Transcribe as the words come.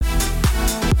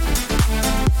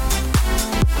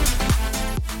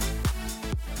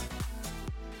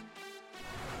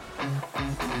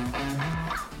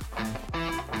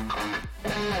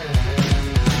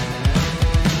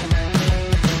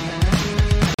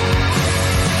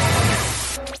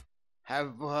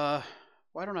have,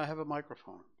 why don't I have a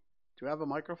microphone? Do I have a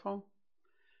microphone?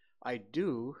 I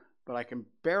do, but I can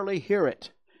barely hear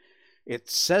it. It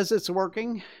says it's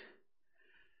working,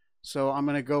 so I'm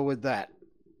going to go with that.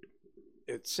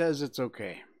 It says it's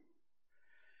okay.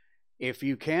 If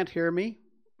you can't hear me,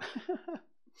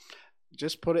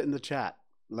 just put it in the chat.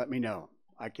 Let me know.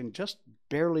 I can just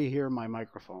barely hear my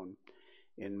microphone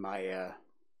in my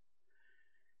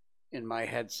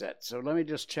headset. So let me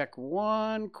just check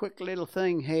one quick little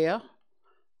thing here.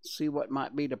 See what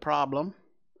might be the problem.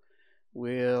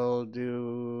 We'll do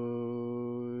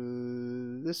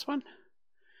this one,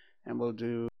 and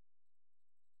we'll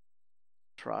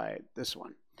try this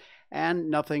one. And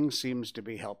nothing seems to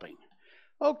be helping.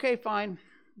 Okay, fine.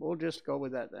 We'll just go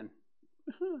with that then.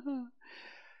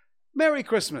 Merry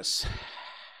Christmas.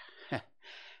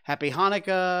 Happy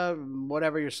Hanukkah,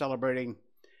 whatever you're celebrating.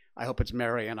 I hope it's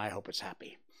merry and I hope it's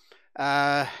happy.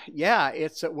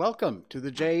 It's welcome to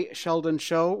the Jay Sheldon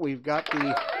Show. We've got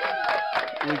the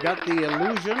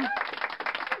illusion,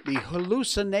 the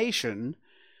hallucination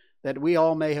that we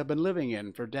all may have been living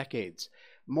in for decades.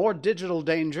 More digital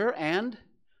danger, and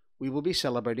we will be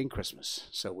celebrating Christmas.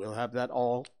 So we'll have that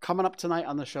all coming up tonight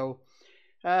on the show.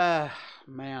 Man,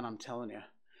 I'm telling you,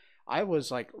 I was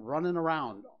like running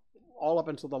around all up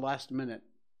until the last minute,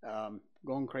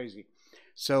 going crazy.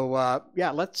 So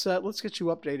let's get you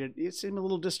updated. You seem a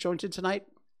little disjointed tonight.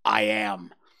 I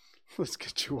am. Let's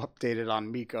get you updated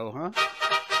on Miko, huh?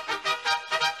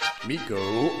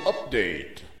 Miko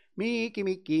update.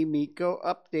 Miko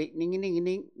update.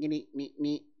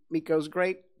 Miko's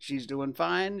great. She's doing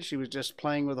fine. She was just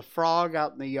playing with a frog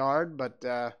out in the yard, but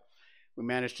we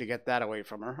managed to get that away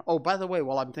from her. Oh, by the way,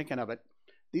 while I'm thinking of it,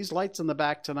 these lights in the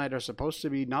back tonight are supposed to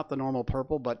be not the normal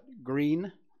purple, but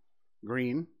green,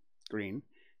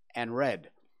 and red.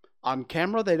 On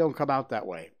camera, they don't come out that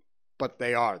way, but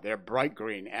they are. They're bright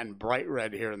green and bright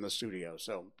red here in the studio,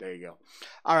 so there you go.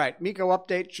 All right, Miko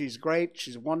update. She's great.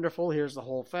 She's wonderful. Here's the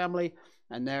whole family,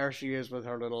 and there she is with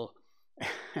her little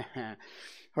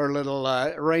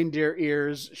reindeer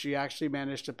ears. She actually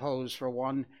managed to pose for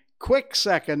one quick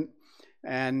second,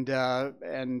 so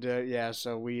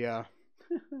we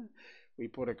we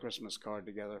put a Christmas card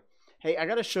together. Hey, I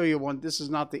got to show you one. This is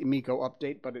not the Miko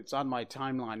update, but it's on my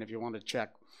timeline if you want to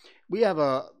check. We have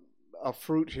a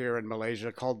fruit here in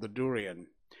Malaysia called the durian.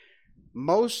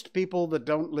 Most people that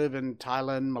don't live in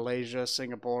Thailand, Malaysia,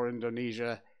 Singapore,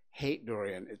 Indonesia hate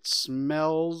durian. It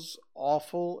smells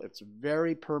awful. It's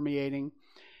very permeating,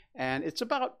 and it's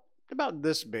about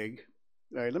this big.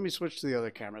 All right, let me switch to the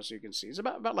other camera so you can see. It's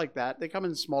about like that. They come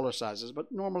in smaller sizes,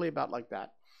 but normally about like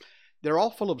that. They're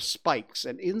all full of spikes,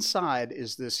 and inside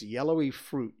is this yellowy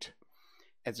fruit.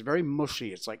 It's very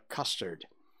mushy. It's like custard.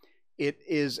 It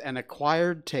is an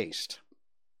acquired taste.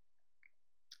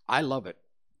 I love it.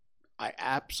 I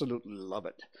absolutely love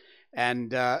it.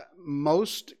 And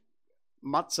most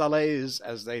matzales,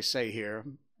 as they say here,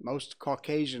 most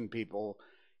Caucasian people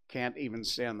can't even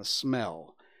stand the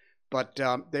smell. But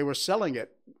they were selling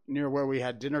it near where we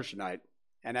had dinner tonight.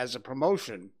 And as a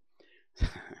promotion,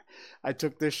 I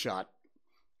took this shot.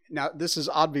 Now, this is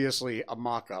obviously a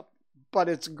mock-up, but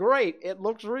it's great. It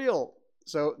looks real.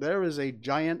 So there is a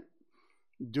giant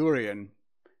durian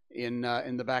in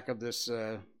the back of this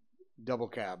double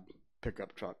cab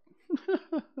pickup truck.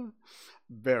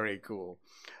 Very cool.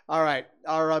 All right,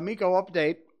 our Miko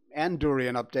update and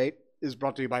durian update is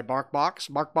brought to you by BarkBox.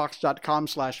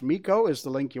 BarkBox.com/Miko is the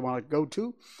link you want to go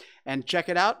to and check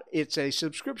it out. It's a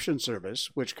subscription service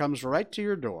which comes right to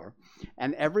your door,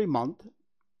 and every month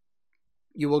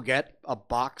you will get a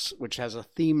box which has a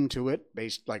theme to it,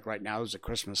 based like right now is a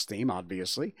Christmas theme,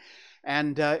 obviously.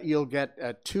 And you'll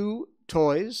get 2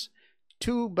 toys,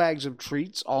 2 bags of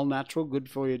treats, all natural, good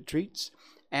for you treats,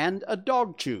 and a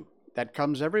dog chew that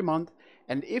comes every month.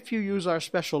 And if you use our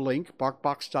special link,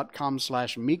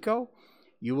 barkbox.com/Miko,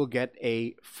 you will get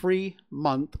a free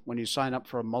month when you sign up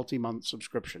for a multi-month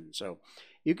subscription. So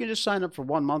you can just sign up for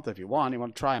 1 month if you want. You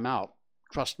want to try them out.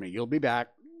 Trust me, you'll be back.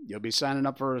 You'll be signing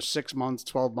up for 6 months,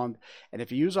 12 months. And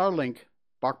if you use our link,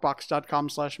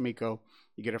 barkbox.com/Miko,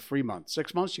 you get a free month.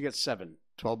 6 months, you get 7.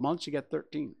 12 months, you get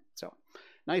 13. So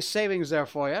nice savings there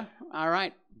for you. All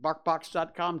right,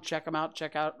 barkbox.com. Check them out.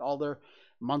 Check out all their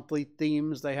monthly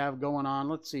themes they have going on.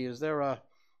 Let's see. Is there a...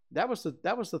 That was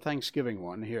the Thanksgiving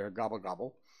one here, Gobble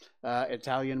Gobble.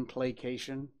 Italian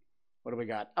Placation. What do we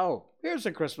got? Oh, here's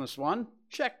a Christmas one.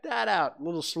 Check that out. A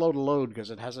little slow to load because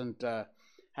it hasn't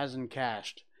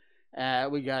cached.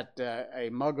 We got a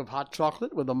mug of hot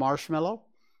chocolate with a marshmallow,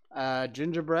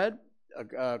 gingerbread,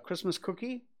 a Christmas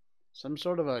cookie, some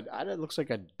sort of it looks like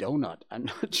a donut. I'm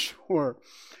not sure.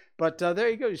 But there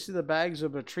you go. You see the bags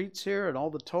of treats here and all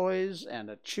the toys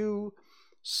and a chew.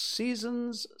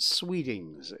 Seasons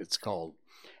Sweetings, it's called.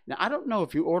 Now, I don't know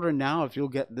if you order now if you'll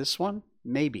get this one.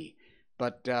 Maybe.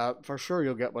 But for sure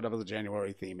you'll get whatever the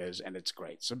January theme is, and it's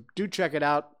great. So do check it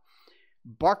out.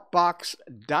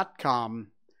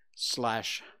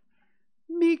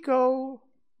 BarkBox.com/Miko.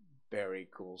 Very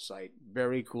cool site.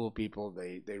 Very cool people.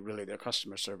 They really, their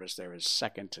customer service there is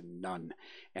second to none.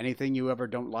 Anything you ever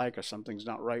don't like or something's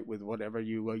not right with whatever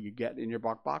you get in your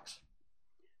BarkBox,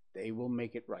 they will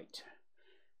make it right.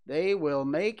 They will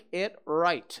make it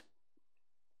right.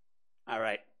 All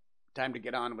right. Time to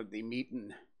get on with the meat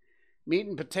and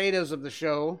potatoes of the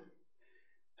show.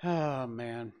 Oh,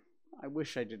 man. I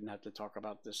wish I didn't have to talk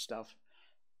about this stuff.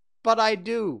 But I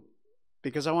do,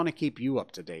 because I want to keep you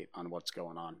up to date on what's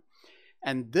going on.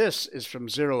 And this is from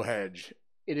Zero Hedge.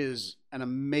 It is an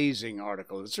amazing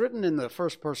article. It's written in the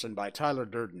first person by Tyler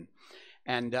Durden.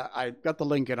 And I got the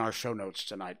link in our show notes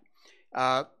tonight.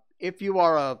 If you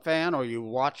are a fan or you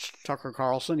watch Tucker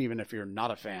Carlson, even if you're not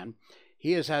a fan,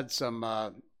 he has had some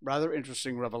rather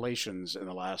interesting revelations in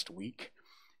the last week.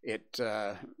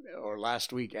 Or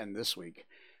last week and this week.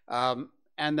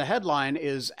 And the headline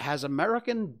is, has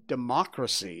American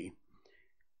democracy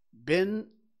been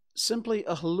simply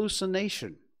a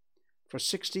hallucination for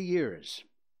 60 years?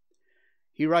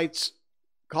 He writes,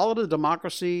 call it a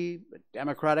democracy, a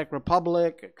democratic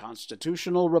republic, a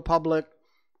constitutional republic,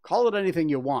 call it anything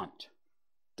you want.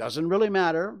 Doesn't really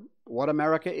matter what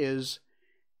America is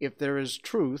if there is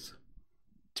truth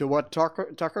to what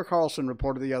Tucker Carlson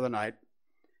reported the other night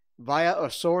via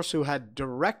a source who had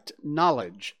direct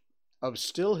knowledge of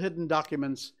still hidden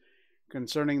documents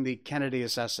concerning the Kennedy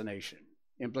assassination,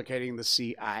 implicating the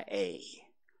CIA.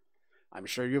 I'm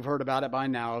sure you've heard about it by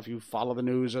now if you follow the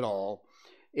news at all.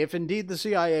 If indeed the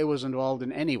CIA was involved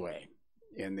in any way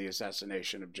in the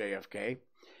assassination of JFK,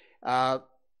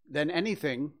 then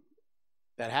anything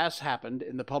that has happened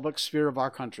in the public sphere of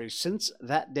our country since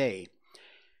that day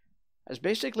has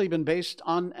basically been based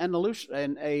on a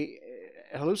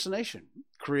hallucination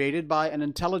created by an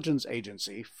intelligence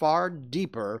agency far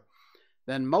deeper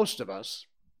than most of us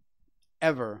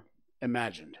ever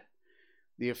imagined.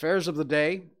 The affairs of the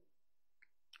day,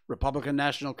 Republican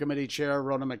National Committee Chair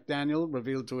Ronna McDaniel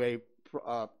revealed to a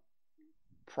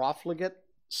profligate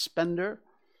spender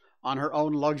on her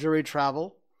own luxury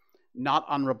travel, not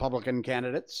on Republican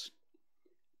candidates.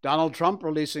 Donald Trump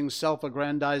releasing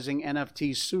self-aggrandizing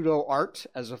NFT pseudo-art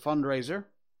as a fundraiser.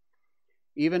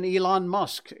 Even Elon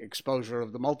Musk exposure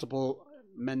of the multiple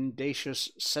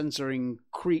mendacious censoring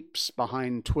creeps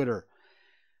behind Twitter,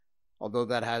 although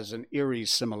that has an eerie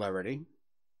similarity,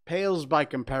 pales by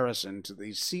comparison to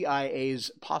the CIA's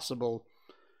possible,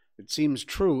 it seems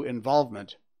true,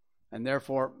 involvement, and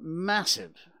therefore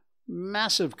massive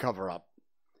cover-up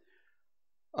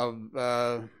of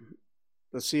the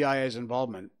CIA's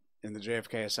involvement in the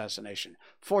JFK assassination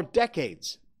for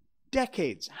decades,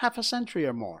 half a century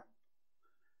or more.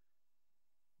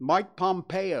 Mike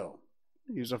Pompeo,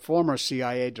 he's a former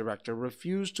CIA director,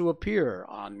 refused to appear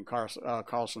on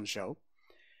Carlson's show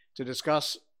to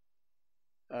discuss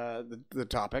the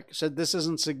topic, said this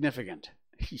isn't significant.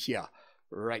 Yeah,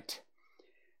 right.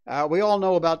 We all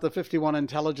know about the 51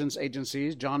 intelligence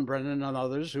agencies, John Brennan and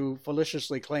others, who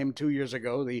felicitously claimed 2 years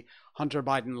ago the Hunter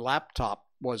Biden laptop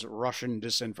was Russian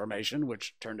disinformation,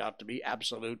 which turned out to be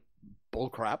absolute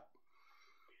bullcrap.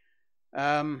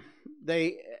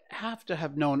 They have to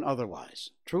have known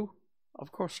otherwise. True?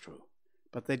 Of course true.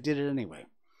 But they did it anyway.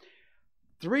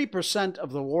 3%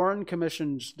 of the Warren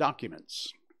Commission's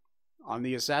documents on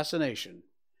the assassination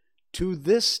to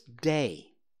this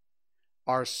day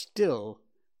are still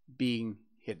being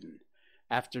hidden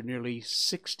after nearly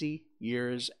 60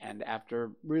 years and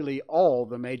after really all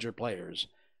the major players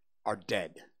are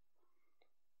dead.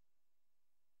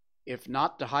 If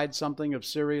not to hide something of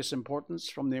serious importance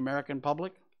from the American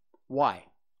public, why?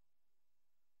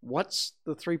 What's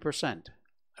the 3%?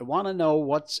 I want to know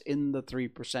what's in the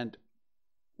 3%.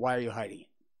 Why are you hiding it?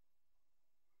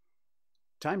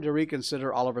 Time to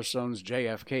reconsider Oliver Stone's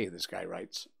JFK, this guy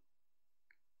writes.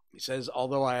 He says,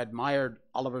 although I admired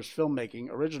Oliver's filmmaking,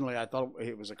 originally I thought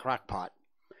it was a crackpot.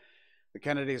 The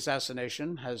Kennedy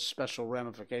assassination has special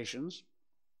ramifications.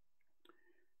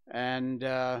 And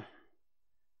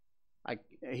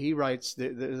he writes,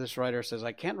 this writer says,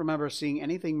 I can't remember seeing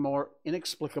anything more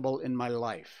inexplicable in my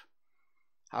life.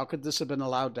 How could this have been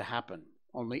allowed to happen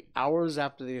only hours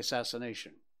after the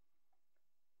assassination?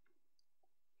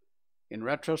 In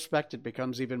retrospect, it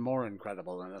becomes even more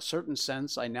incredible. In a certain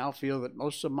sense, I now feel that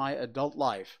most of my adult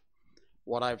life,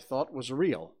 what I've thought was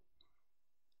real,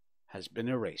 has been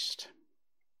erased.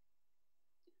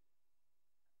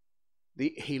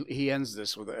 He ends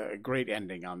this with a great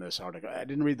ending on this article. I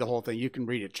didn't read the whole thing. You can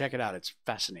read it. Check it out. It's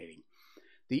fascinating.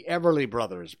 The Everly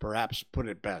Brothers perhaps put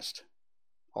it best,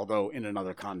 although in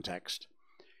another context.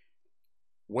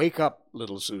 Wake up,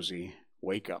 little Susie,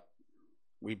 wake up.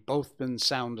 We've both been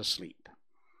sound asleep.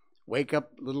 Wake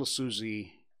up, little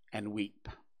Susie, and weep.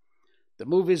 The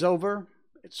movie's over.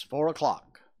 It's 4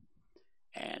 o'clock.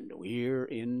 And we're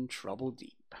in trouble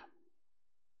deep.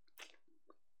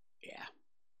 Yeah.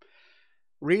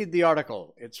 Read the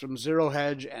article. It's from Zero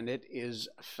Hedge, and it is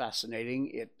fascinating.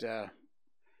 It,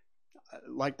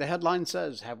 like the headline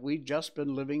says, have we just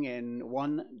been living in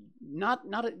one, not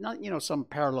some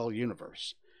parallel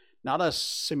universe, not a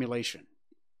simulation,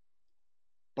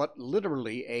 but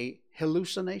literally a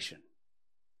hallucination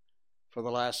for the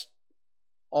last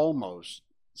almost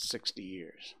 60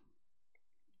 years?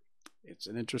 It's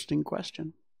an interesting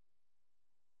question.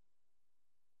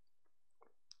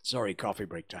 Sorry, coffee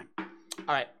break time. All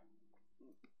right.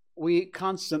 We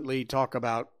constantly talk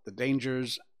about the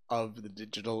dangers of the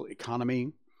digital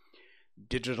economy,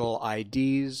 digital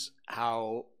IDs,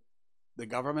 how the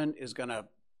government is going to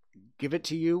give it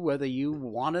to you whether you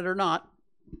want it or not.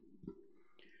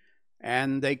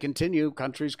 And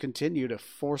countries continue to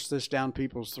force this down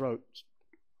people's throats.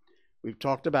 We've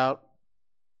talked about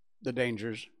the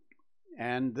dangers.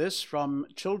 And this from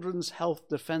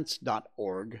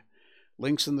childrenshealthdefense.org,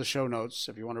 links in the show notes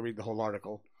if you want to read the whole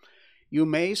article. You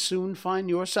may soon find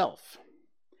yourself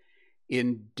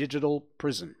in digital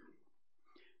prison.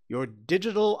 Your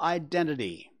digital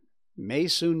identity may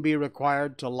soon be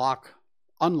required to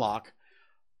unlock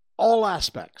all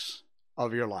aspects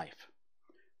of your life,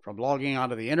 from logging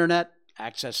onto the internet,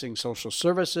 accessing social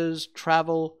services,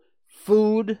 travel,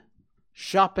 food,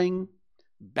 shopping,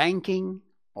 banking,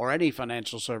 or any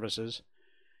financial services.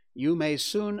 You may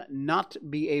soon not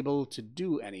be able to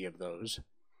do any of those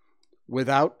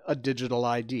without a digital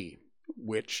ID,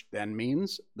 which then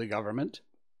means the government,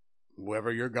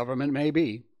 whoever your government may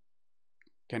be,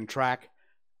 can track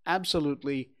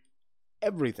absolutely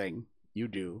everything you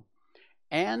do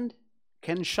and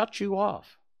can shut you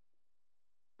off.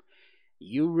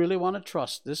 You really want to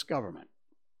trust this government,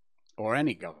 or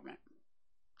any government,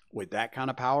 with that kind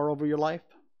of power over your life?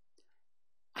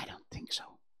 I don't think so.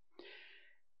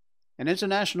 An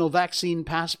international vaccine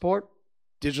passport,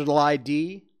 digital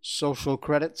ID, social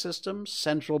credit system,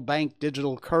 central bank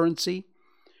digital currency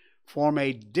form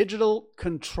a digital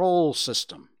control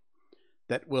system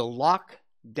that will lock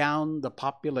down the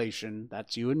population,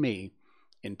 that's you and me,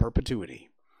 in perpetuity.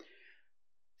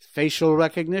 Facial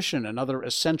recognition, another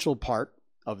essential part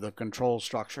of the control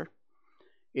structure.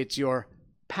 It's your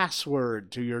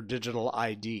password to your digital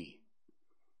ID.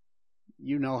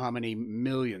 You know how many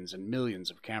millions and millions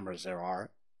of cameras there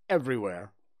are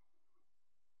everywhere.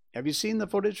 Have you seen the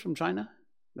footage from China?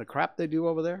 The crap they do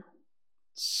over there?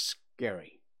 It's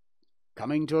scary.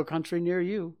 Coming to a country near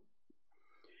you.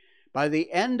 By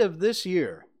the end of this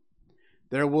year,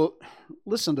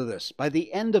 listen to this, by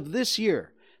the end of this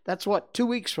year, that's what, 2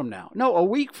 weeks from now? No, a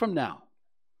week from now,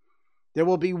 there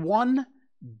will be 1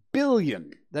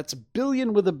 billion, that's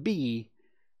billion with a B,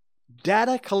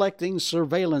 data collecting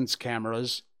surveillance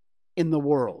cameras in the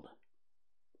world,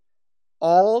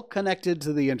 all connected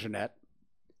to the internet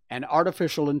and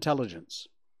artificial intelligence.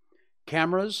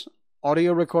 Cameras,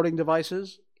 audio recording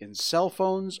devices in cell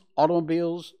phones,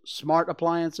 automobiles, smart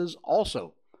appliances,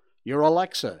 also your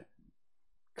Alexa,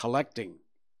 collecting,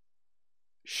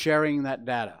 sharing that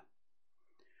data.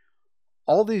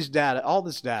 All this data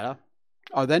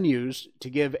are then used to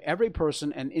give every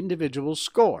person an individual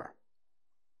score.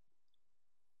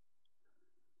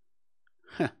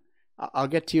 I'll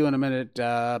get to you in a minute,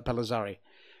 Pellizzari.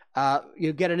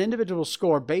 You get an individual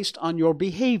score based on your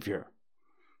behavior,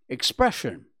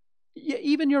 expression,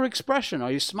 even your expression.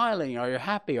 Are you smiling? Are you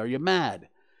happy? Are you mad?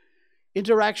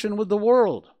 Interaction with the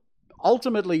world.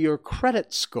 Ultimately, your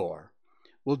credit score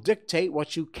will dictate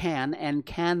what you can and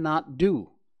cannot do,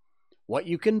 what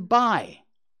you can buy,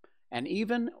 and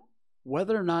even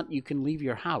whether or not you can leave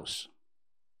your house.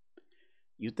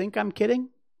 You think I'm kidding?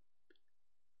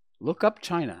 Look up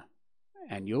China,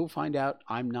 and you'll find out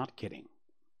I'm not kidding.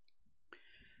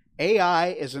 AI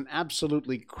is an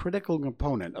absolutely critical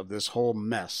component of this whole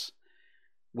mess.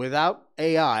 Without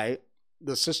AI,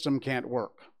 the system can't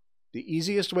work. The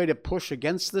easiest way to push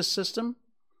against this system?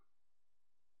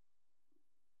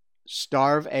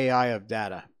 Starve AI of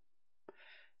data.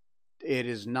 It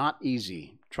is not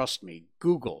easy. Trust me.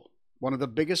 Google, one of the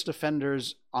biggest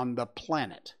offenders on the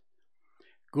planet.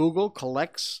 Google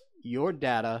collects your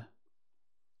data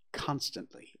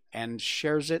constantly and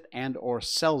shares it and or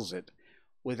sells it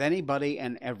with anybody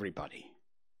and everybody.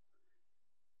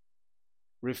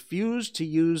 refuse to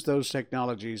use those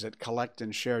technologies that collect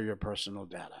and share your personal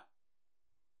data.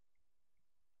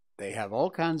 They have all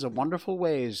kinds of wonderful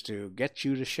ways to get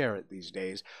you to share it these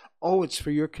days. Oh, it's for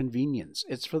your convenience.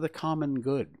 It's for the common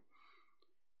good.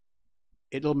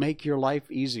 It'll make your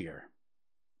life easier.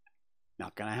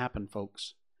 Not going to happen,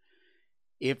 folks.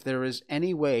 If there is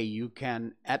any way you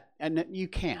can, and you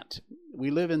can't.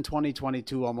 We live in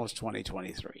 2022, almost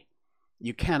 2023.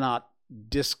 You cannot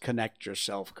disconnect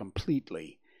yourself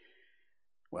completely.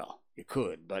 Well, you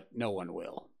could, but no one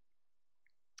will.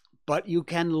 But you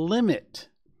can limit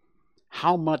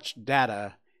how much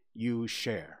data you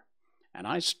share. And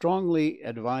I strongly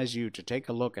advise you to take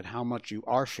a look at how much you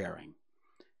are sharing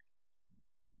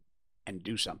and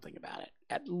do something about it.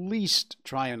 At least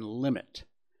try and limit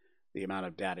the amount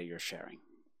of data you're sharing.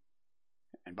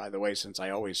 And by the way, since I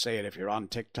always say it, if you're on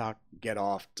TikTok, get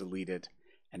off, delete it,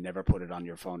 and never put it on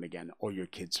your phone again or your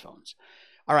kids' phones.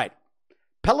 All right.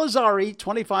 Pelazari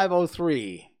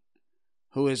 2503,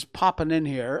 who is popping in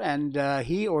here, and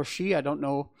he or she, I don't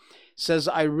know, says,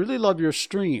 I really love your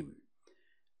stream.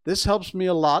 This helps me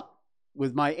a lot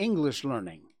with my English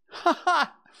learning.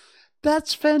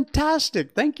 That's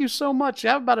fantastic. Thank you so much.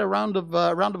 How about a round of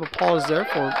applause there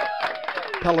for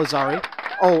Pelazari?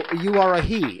 Oh, you are a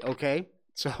he, okay?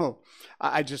 So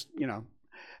I just,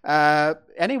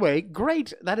 anyway,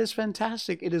 great. That is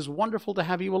fantastic. It is wonderful to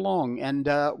have you along. And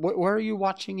where are you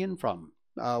watching in from?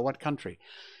 What country?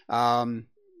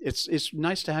 It's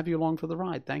nice to have you along for the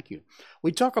ride. Thank you.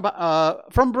 We talk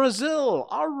about from Brazil.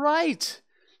 All right.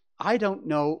 I don't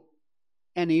know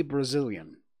any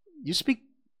Brazilian. You speak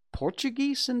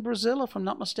Portuguese in Brazil, if I'm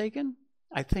not mistaken?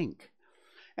 I think.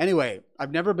 Anyway,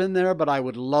 I've never been there, but I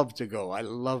would love to go. I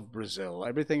love Brazil.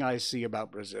 Everything I see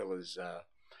about Brazil is,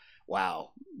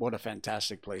 wow, what a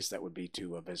fantastic place that would be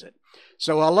to visit.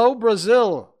 So hello,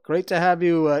 Brazil. Great to have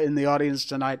you in the audience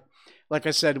tonight. Like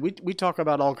I said, we talk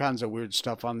about all kinds of weird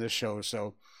stuff on this show.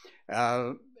 So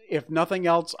if nothing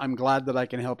else, I'm glad that I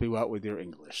can help you out with your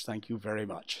English. Thank you very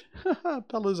much.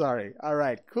 Pelazari. All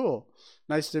right, cool.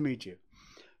 Nice to meet you.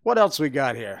 What else we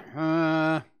got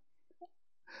here?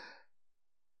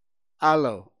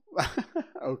 Hello.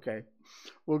 Okay,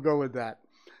 we'll go with that.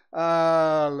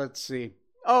 Let's see.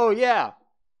 Oh, yeah.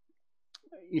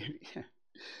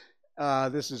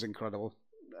 This is incredible.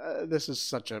 This is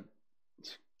such a,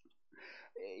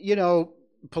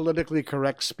 politically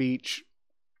correct speech,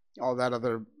 all that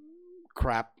other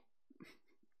crap.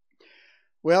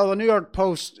 Well, the New York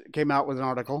Post came out with an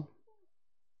article.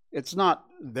 It's not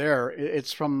there.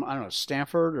 It's from, I don't know,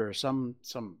 Stanford or some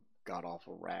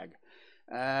god-awful rag.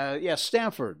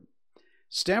 Stanford.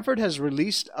 Stanford has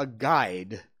released a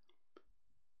guide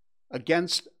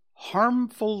against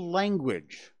harmful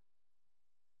language.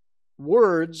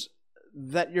 Words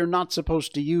that you're not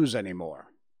supposed to use anymore.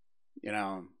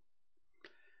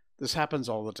 This happens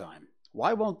all the time.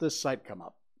 Why won't this site come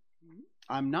up?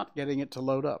 I'm not getting it to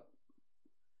load up.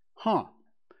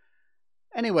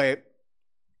 Anyway,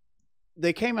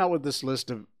 they came out with this list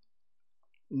of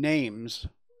names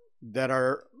that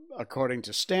are, according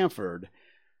to Stanford,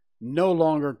 no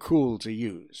longer cool to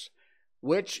use.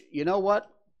 Which, you know what?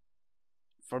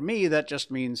 For me, that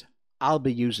just means I'll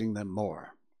be using them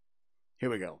more. Here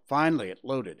we go. Finally, it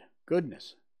loaded.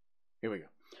 Goodness. Here we go.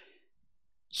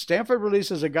 Stanford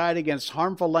releases a guide against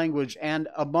harmful language, and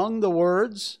among the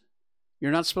words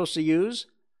you're not supposed to use,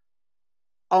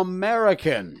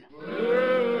 American.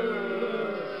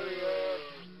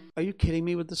 Are you kidding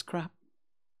me with this crap?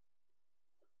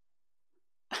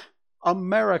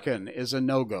 American is a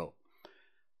no-go.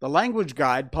 The language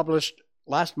guide, published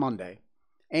last Monday,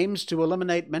 aims to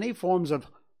eliminate many forms of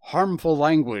harmful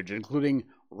language, including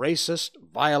racist,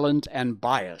 violent, and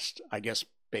biased, I guess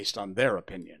based on their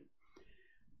opinion.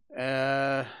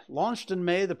 Launched in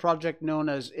May, the project known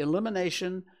as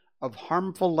Elimination of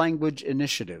Harmful Language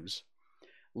Initiatives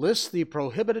lists the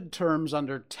prohibited terms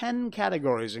under 10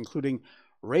 categories, including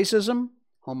racism,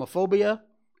 homophobia,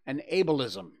 and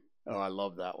ableism. Oh, I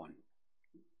love that one.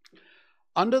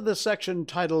 Under the section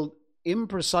titled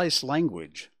Imprecise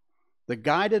Language, the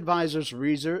guide advises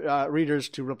readers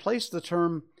to replace the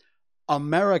term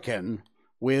American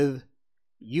with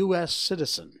U.S.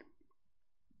 citizen.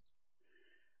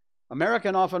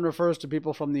 American often refers to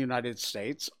people from the United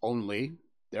States only,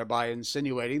 thereby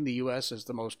insinuating the U.S. is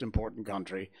the most important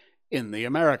country in the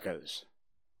Americas.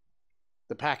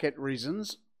 The packet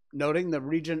reasons, noting the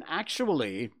region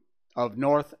actually of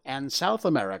North and South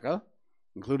America,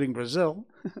 including Brazil,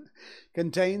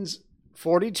 contains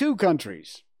 42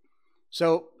 countries.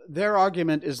 So their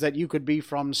argument is that you could be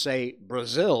from, say,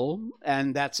 Brazil,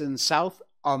 and that's in South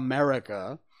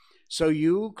America, So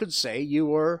you could say you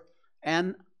were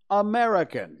an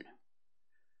American.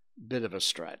 Bit of a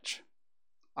stretch.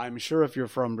 I'm sure if you're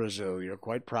from Brazil, you're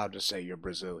quite proud to say you're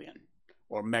Brazilian,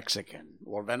 or Mexican,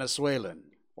 or Venezuelan,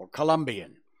 or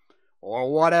Colombian,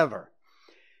 or whatever.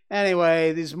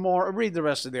 Anyway, read the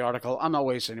rest of the article. I'm not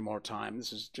wasting any more time.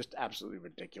 This is just absolutely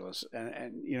ridiculous.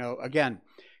 And again,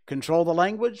 control the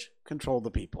language, control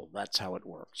the people. That's how it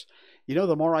works.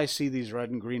 The more I see these red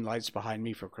and green lights behind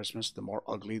me for Christmas, the more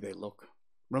ugly they look.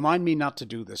 Remind me not to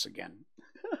do this again.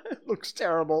 It looks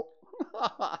terrible.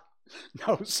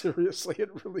 No, seriously,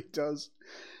 it really does.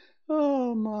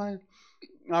 Oh, my.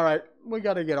 All right, we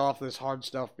got to get off this hard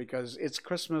stuff because it's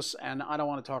Christmas and I don't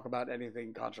want to talk about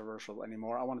anything controversial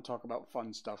anymore. I want to talk about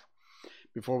fun stuff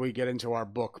before we get into our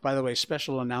book. By the way,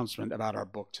 special announcement about our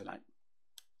book tonight.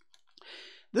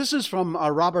 This is from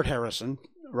Robert Harrison.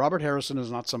 Robert Harrison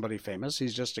is not somebody famous.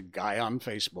 He's just a guy on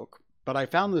Facebook. But I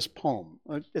found this poem.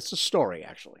 It's a story,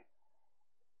 actually.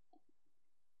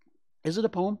 Is it a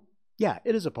poem? Yeah,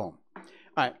 it is a poem. All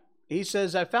right. He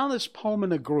says, I found this poem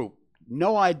in a group.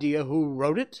 No idea who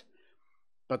wrote it,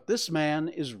 but this man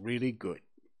is really good.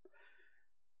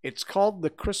 It's called The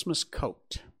Christmas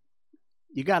Coat.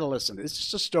 You got to listen. It's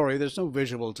just a story. There's no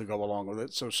visual to go along with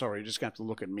it, so sorry. You just have to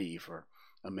look at me for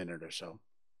a minute or so.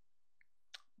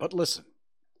 But listen.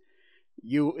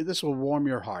 This will warm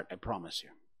your heart, I promise you.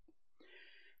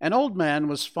 An old man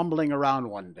was fumbling around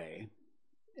one day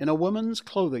in a woman's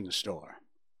clothing store.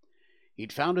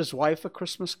 He'd found his wife a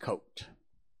Christmas coat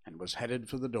and was headed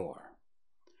for the door,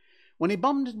 when he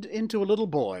bumped into a little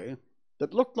boy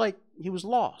that looked like he was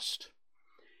lost.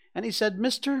 And he said,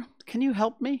 Mister, can you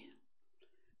help me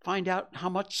find out how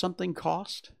much something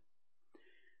cost?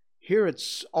 Here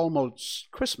it's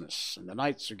almost Christmas, and the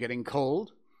nights are getting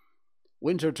cold.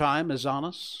 Winter time is on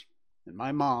us, and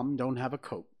my mom don't have a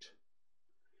coat.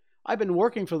 I've been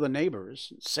working for the neighbors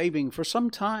and saving for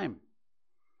some time.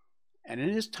 And in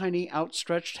his tiny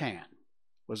outstretched hand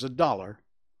was $1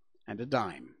 and a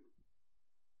dime.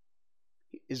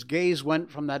 His gaze went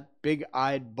from that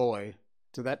big-eyed boy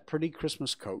to that pretty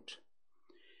Christmas coat,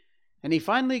 and he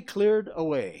finally cleared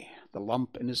away the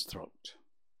lump in his throat.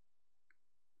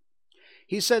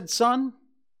 He said, Son,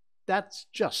 that's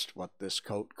just what this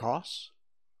coat costs.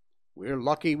 We're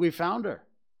lucky we found her.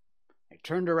 I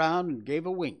turned around and gave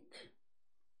a wink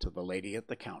to the lady at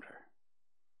the counter.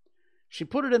 She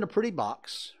put it in a pretty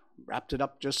box, wrapped it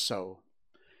up just so,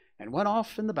 and went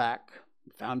off in the back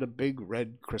and found a big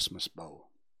red Christmas bow.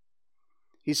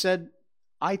 He said,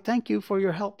 I thank you for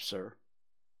your help, sir,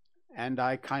 and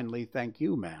I kindly thank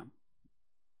you, ma'am.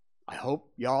 I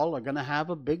hope y'all are going to have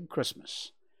a big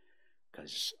Christmas,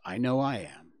 'cause I know I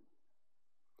am.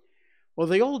 Well,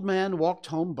 the old man walked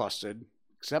home busted,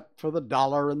 except for the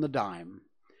 $1 and the dime,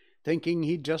 thinking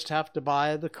he'd just have to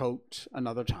buy the coat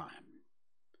another time.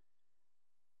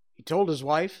 He told his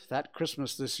wife that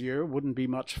Christmas this year wouldn't be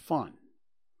much fun,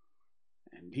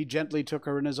 and he gently took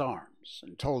her in his arms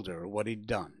and told her what he'd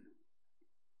done.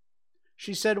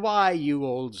 She said, Why, you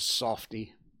old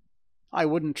softy, I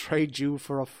wouldn't trade you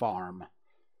for a farm.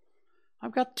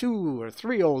 I've got 2 or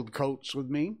 3 old coats with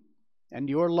me, and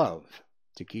your love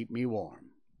to keep me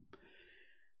warm.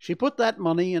 She put that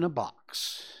money in a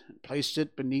box and placed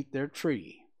it beneath their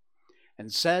tree,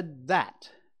 and said,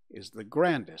 That is the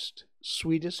grandest,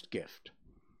 sweetest gift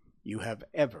you have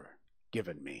ever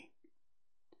given me.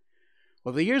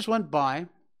 Well, the years went by,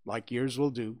 like years will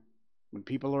do. When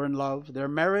people are in love, their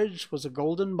marriage was a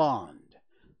golden bond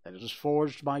that was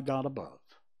forged by God above.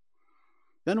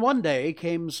 Then one day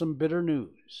came some bitter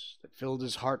news that filled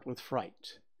his heart with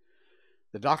fright.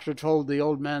 The doctor told the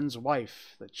old man's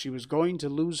wife that she was going to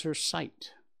lose her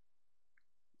sight.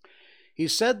 He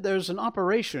said, There's an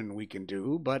operation we can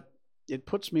do, but it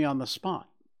puts me on the spot,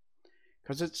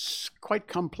 'cause it's quite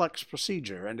complex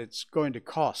procedure and it's going to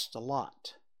cost a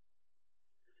lot.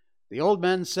 The old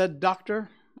man said, Doctor,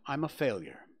 I'm a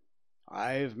failure.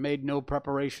 I've made no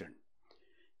preparation,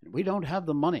 and we don't have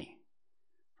the money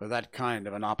for that kind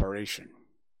of an operation.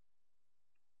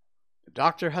 The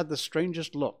doctor had the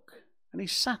strangest look, and he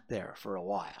sat there for a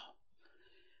while.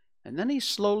 And then he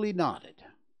slowly nodded,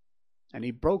 and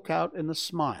he broke out in a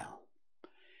smile.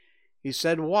 He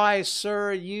said, Why,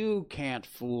 sir, you can't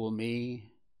fool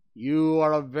me. You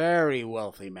are a very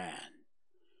wealthy man.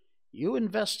 You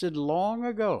invested long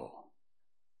ago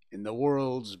in the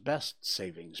world's best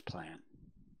savings plan.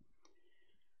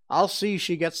 I'll see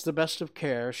she gets the best of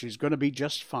care. She's going to be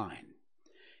just fine.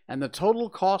 And the total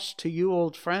cost to you,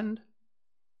 old friend,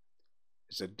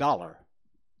 is $1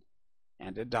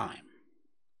 and a dime.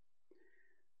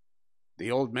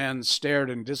 The old man stared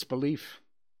in disbelief.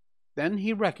 Then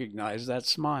he recognized that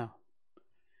smile.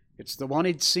 It's the one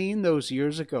he'd seen those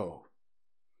years ago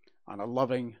on a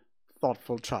loving,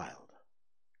 thoughtful child.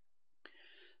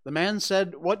 The man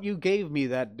said, "What you gave me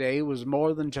that day was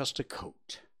more than just a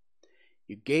coat.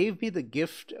 You gave me the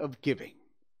gift of giving,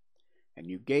 and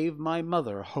you gave my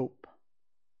mother hope.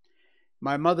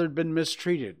 My mother had been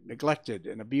mistreated, neglected,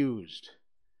 and abused,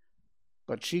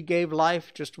 but she gave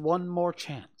life just one more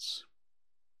chance,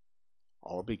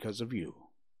 all because of you.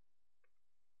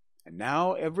 And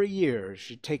now every year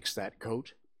she takes that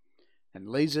coat and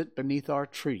lays it beneath our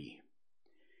tree.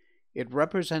 It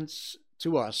represents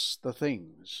to us the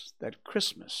things that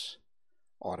Christmas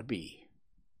ought to be.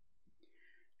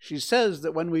 She says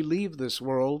that when we leave this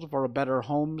world for a better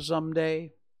home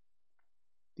someday,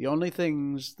 the only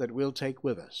things that we'll take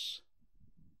with us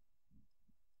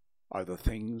are the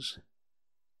things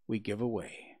we give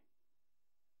away."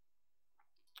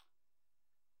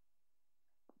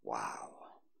 Wow.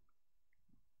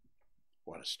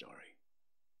 What a story.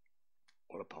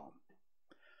 What a poem.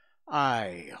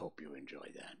 I hope you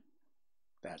enjoyed that.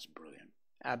 That's brilliant.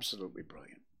 Absolutely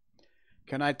brilliant.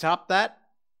 Can I top that?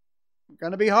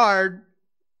 Gonna be hard,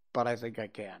 but I think I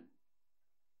can.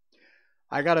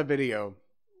 I got a video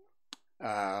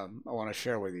I want to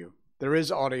share with you. There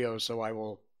is audio, so I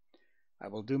will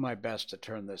do my best to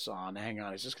turn this on. Hang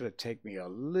on, it's just going to take me a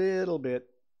little bit.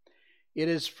 It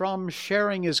is from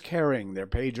Sharing is Caring, their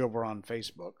page over on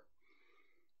Facebook.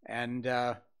 And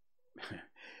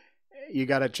you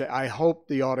got to check. I hope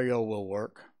the audio will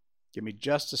work. Give me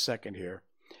just a second here.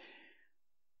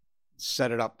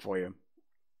 Set it up for you.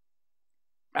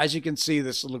 As you can see,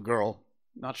 this little girl,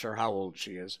 not sure how old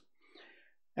she is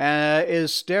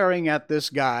staring at this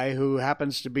guy who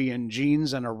happens to be in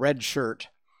jeans and a red shirt.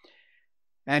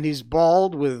 And he's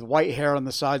bald with white hair on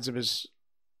the sides of his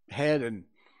head and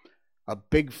a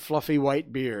big fluffy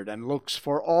white beard, and looks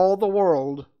for all the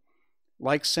world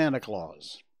like Santa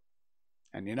Claus.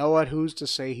 And you know what? Who's to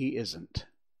say he isn't?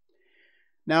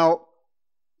 Now,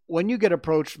 when you get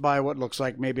approached by what looks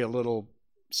like maybe a little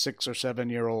 6 or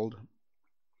 7-year-old,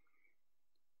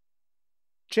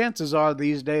 chances are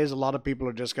these days a lot of people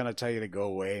are just going to tell you to go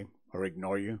away or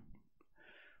ignore you.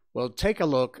 Well, take a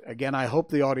look. Again, I hope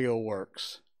the audio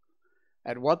works.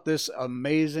 At what this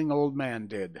amazing old man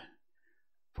did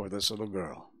for this little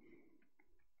girl.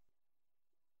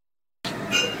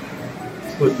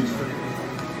 What do you think?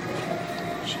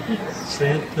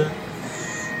 Santa,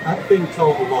 I've been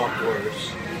told a lot worse.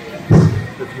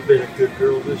 Have you been a good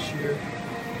girl this year?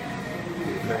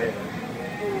 Man.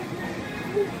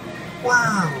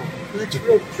 Wow, that's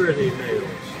real pretty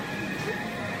nails.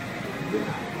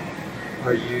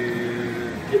 Are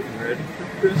you getting ready for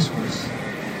Christmas?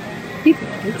 Put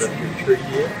up your tree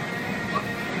yet?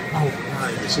 Oh,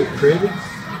 right. Is it pretty?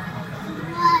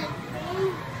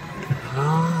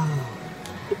 Oh,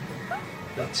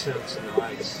 that sounds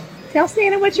nice. Tell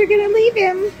Santa what you're going to leave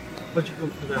him. What you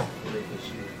going to put out for me this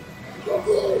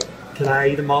year? Can I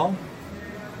eat them all?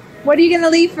 What are you going to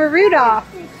leave for Rudolph?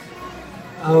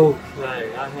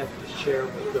 Okay, I have to share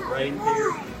with the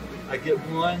reindeer. I get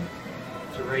one,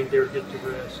 the reindeer get the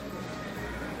rest.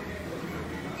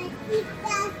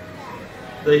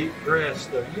 They eat grass,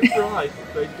 though. You're right,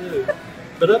 they do.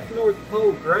 But up North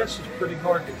Pole, grass is pretty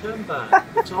hard to come by.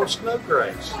 It's all snow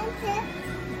grass.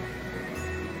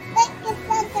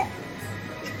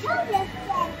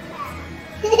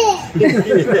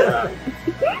 Yeah.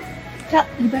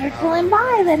 You better pull him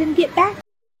by. Let him get back.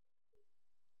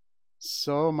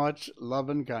 So much love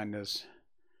and kindness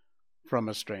from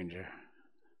a stranger.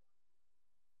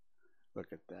 Look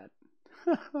at that.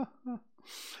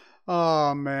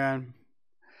 Oh, man.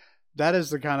 That is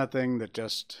the kind of thing that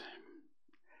just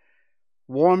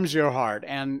warms your heart.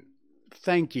 And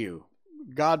thank you.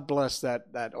 God bless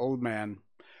that old man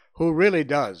who really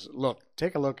does. Look,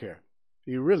 take a look here.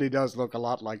 He really does look a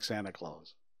lot like Santa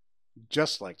Claus.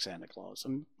 Just like Santa Claus.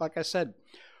 And like I said,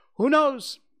 who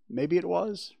knows? Maybe it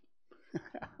was.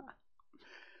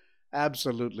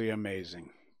 Absolutely amazing.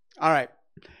 All right.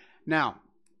 Now,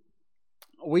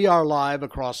 we are live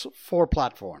across 4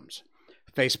 platforms: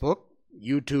 Facebook,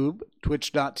 YouTube,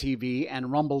 Twitch.tv, and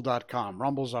Rumble.com.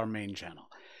 Rumble's our main channel.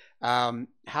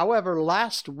 However,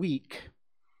 last week,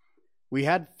 we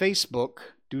had Facebook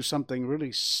do something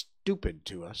really stupid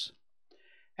to us,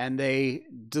 and they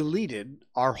deleted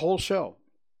our whole show.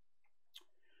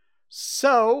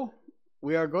 So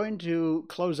we are going to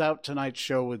close out tonight's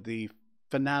show with the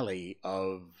finale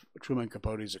of Truman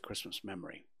Capote's A Christmas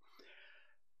Memory.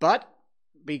 But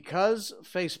because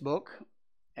Facebook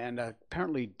and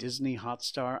apparently Disney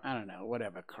Hotstar, I don't know,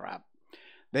 whatever crap,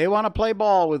 they want to play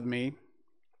ball with me,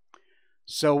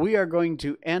 so we are going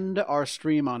to end our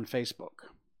stream on Facebook.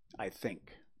 I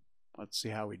think. Let's see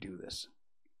how we do this.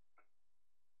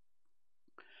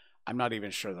 I'm not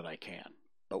even sure that I can,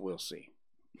 but we'll see.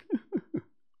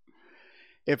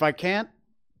 If I can't,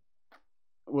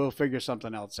 we'll figure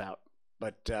something else out.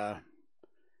 But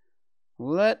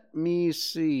let me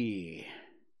see.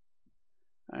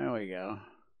 There we go.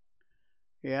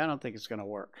 Yeah, I don't think it's going to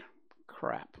work.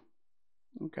 Crap.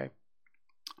 Okay.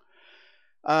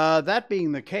 That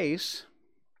being the case,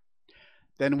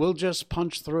 then we'll just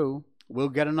punch through. We'll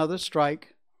get another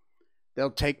strike.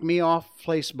 They'll take me off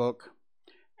Facebook,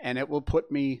 and it will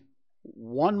put me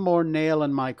one more nail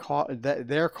in my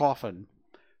their coffin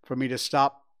for me to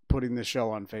stop putting the show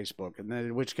on Facebook. And then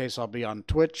in which case I'll be on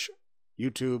Twitch,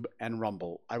 YouTube, and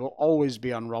Rumble. I will always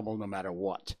be on Rumble no matter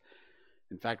what.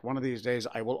 In fact, one of these days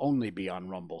I will only be on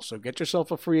Rumble. So get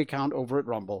yourself a free account over at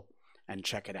Rumble and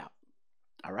check it out.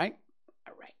 All right?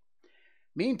 All right.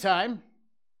 Meantime,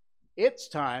 it's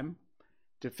time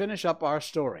to finish up our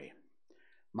story.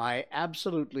 My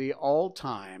absolutely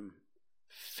all-time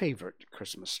favorite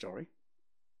Christmas story,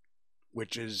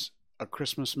 which is A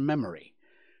Christmas Memory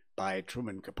by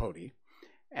Truman Capote.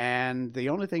 And the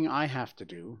only thing I have to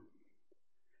do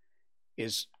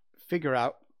is figure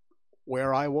out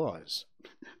where I was.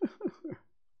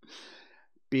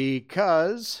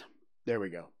 Because, there we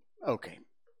go. Okay.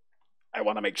 I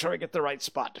want to make sure I get the right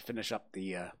spot to finish up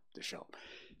the show.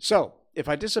 So, if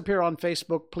I disappear on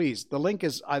Facebook, please, the link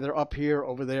is either up here,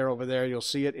 over there, you'll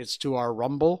see it. It's to our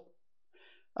Rumble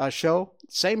show.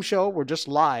 Same show, we're just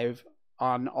live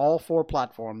on all 4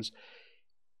 platforms.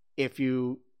 If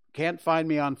you can't find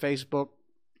me on Facebook,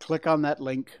 click on that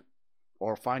link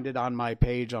or find it on my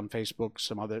page on Facebook.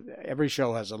 Every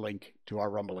show has a link to our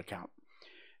Rumble account.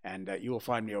 And you will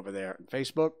find me over there on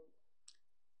Facebook.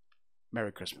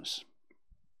 Merry Christmas.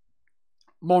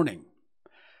 Morning.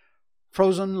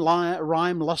 Frozen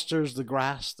rime lusters the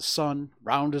grass, the sun,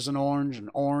 round as an orange, and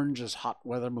orange as hot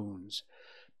weather moons.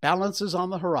 Balances on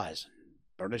the horizon,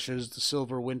 burnishes the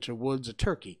silver winter woods, a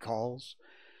turkey calls.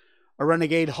 A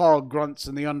renegade hog grunts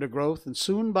in the undergrowth, and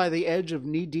soon by the edge of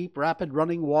knee-deep,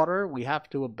 rapid-running water, we have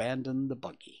to abandon the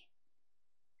buggy.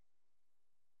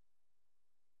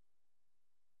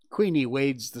 Queenie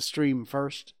wades the stream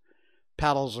first,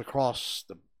 paddles across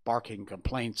the barking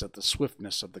complaints at the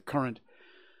swiftness of the current,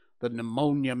 the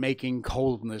pneumonia-making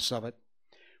coldness of it.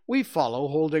 We follow,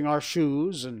 holding our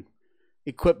shoes and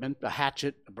equipment, a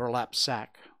hatchet, a burlap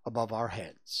sack, above our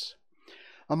heads.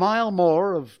 A mile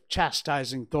more of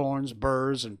chastising thorns,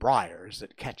 burrs, and briars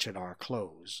that catch at our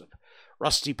clothes, of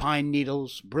rusty pine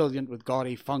needles, brilliant with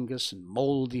gaudy fungus and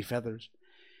moldy feathers.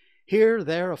 Here,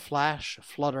 there, a flash, a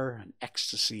flutter, an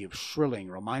ecstasy of shrilling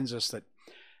reminds us that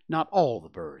not all the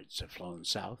birds have flown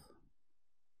south.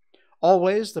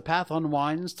 Always the path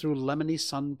unwinds through lemony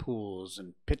sun pools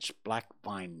and pitch-black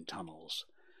vine tunnels.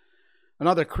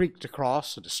 Another creek to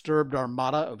cross, a disturbed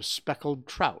armada of speckled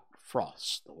trout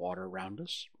froths the water round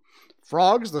us.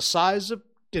 Frogs the size of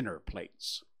dinner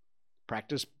plates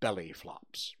practice belly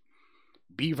flops.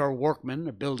 Beaver workmen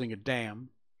are building a dam.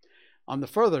 On the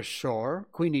further shore,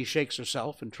 Queenie shakes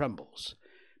herself and trembles.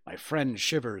 My friend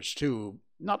shivers too,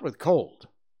 not with cold,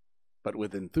 but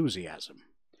with enthusiasm.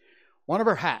 One of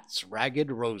her hat's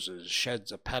ragged roses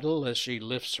sheds a petal as she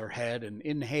lifts her head and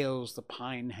inhales the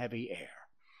pine-heavy air.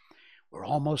 We're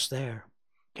almost there.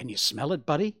 Can you smell it,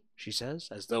 buddy? She says,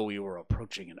 as though we were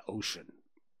approaching an ocean.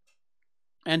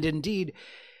 And indeed,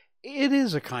 it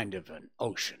is a kind of an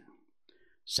ocean.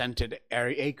 Scented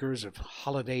acres of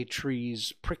holiday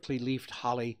trees, prickly-leafed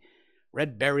holly,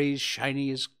 red berries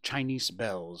shiny as Chinese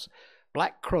bells.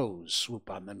 Black crows swoop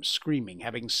on them, screaming,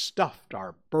 having stuffed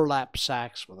our burlap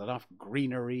sacks with enough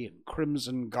greenery and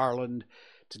crimson garland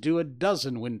to do a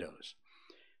dozen windows.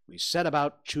 We set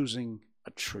about choosing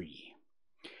a tree.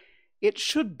 It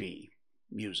should be,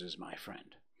 muses my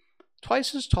friend,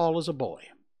 twice as tall as a boy,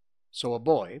 so a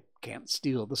boy can't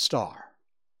steal the star.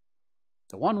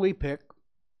 The one we pick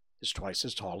is twice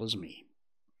as tall as me.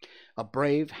 A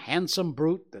brave, handsome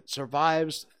brute that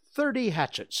survives 30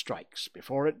 hatchet strikes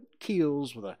before it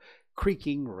keels with a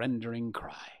creaking, rending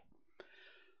cry.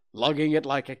 Lugging it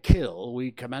like a kill,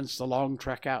 we commence the long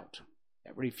trek out.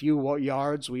 Every few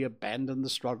yards we abandon the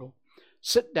struggle,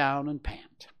 sit down and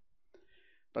pant.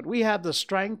 But we have the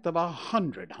strength of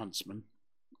 100 huntsmen.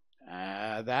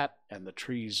 That and the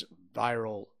tree's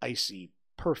viral, icy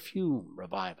perfume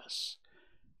revive us,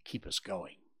 keep us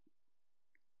going.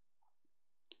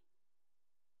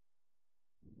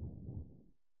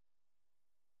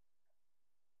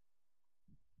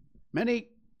 Many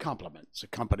compliments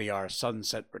accompany our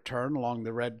sunset return along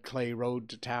the red clay road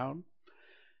to town.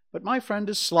 But my friend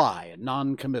is sly and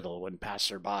non-committal when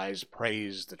passer-bys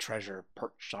praise the treasure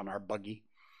perched on our buggy.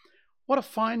 "What a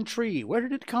fine tree! Where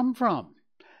did it come from?"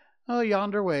 "Oh,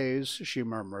 yonder ways," she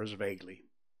murmurs vaguely.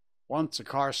 Once a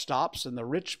car stops and the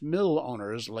rich mill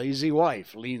owner's lazy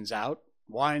wife leans out,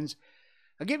 whines,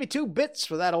 "I'll give you 2 bits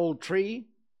for that old tree."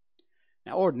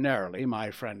 Now, ordinarily,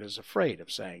 my friend is afraid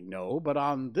of saying no, but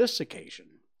on this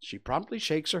occasion, she promptly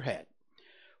shakes her head.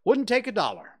 "Wouldn't take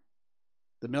 $1.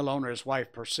 The mill owner's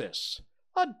wife persists.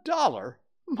 $1?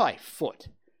 My foot!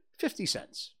 50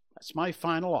 cents. That's my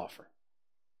final offer.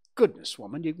 Goodness,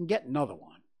 woman, you can get another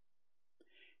one.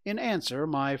 In answer,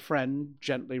 my friend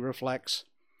gently reflects,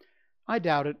 "I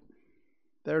doubt it.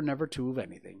 They're never 2 of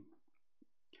anything."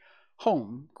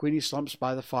 Home, Queenie slumps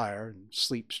by the fire and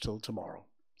sleeps till tomorrow,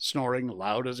 snoring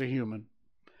loud as a human.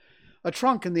 A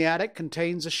trunk in the attic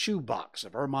contains a shoe box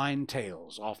of ermine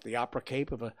tails off the opera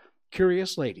cape of a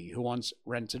curious lady who once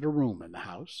rented a room in the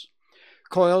house.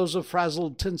 Coils of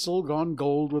frazzled tinsel gone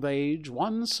gold with age,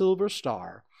 1 silver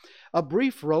star, a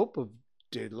brief rope of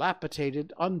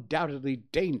dilapidated, undoubtedly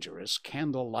dangerous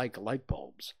candle-like light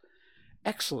bulbs.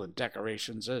 Excellent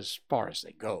decorations as far as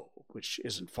they go, which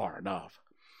isn't far enough.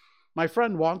 My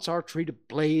friend wants our tree to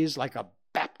blaze like a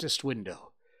Baptist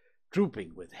window,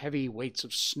 drooping with heavy weights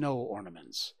of snow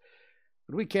ornaments.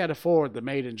 But we can't afford the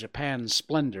made-in-Japan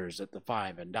splendors at the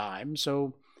 5 and dime,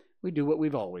 so we do what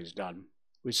we've always done.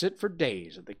 We sit for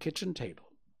days at the kitchen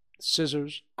table,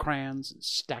 scissors, crayons, and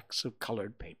stacks of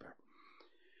colored paper.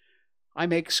 I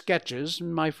make sketches,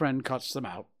 and my friend cuts them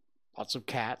out. Lots of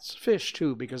cats, fish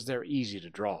too, because they're easy to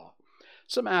draw.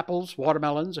 Some apples,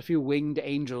 watermelons, a few winged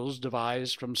angels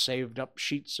devised from saved-up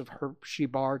sheets of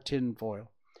Hershey-bar tinfoil.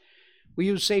 We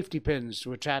use safety pins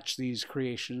to attach these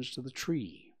creations to the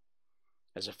tree.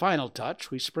 As a final touch,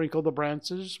 we sprinkle the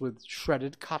branches with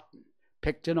shredded cotton,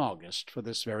 picked in August for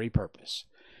this very purpose.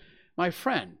 My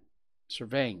friend,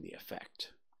 surveying the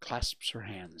effect, clasps her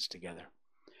hands together.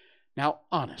 "Now,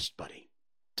 honest, buddy,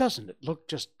 doesn't it look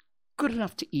just good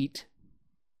enough to eat?"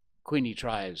 Queenie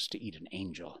tries to eat an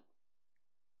angel.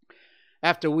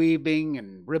 After weaving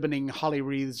and ribboning holly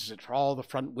wreaths for all the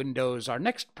front windows, our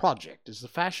next project is the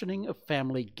fashioning of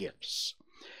family gifts.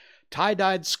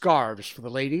 Tie-dyed scarves for the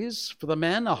ladies, for the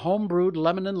men, a home-brewed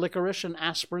lemon and licorice and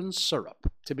aspirin syrup,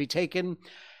 to be taken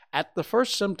at the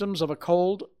first symptoms of a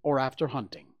cold or after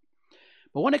hunting.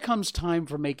 But when it comes time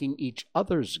for making each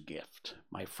other's gift,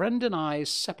 my friend and I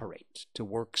separate to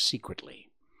work secretly.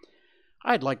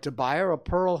 I'd like to buy her a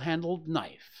pearl-handled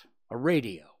knife, a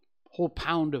radio, a whole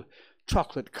pound of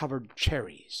chocolate-covered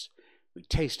cherries. We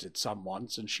tasted some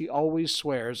once, and she always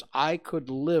swears, "I could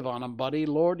live on 'em, buddy.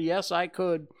 Lord, yes, I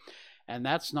could." And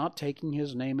that's not taking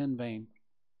his name in vain.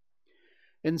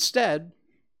 Instead,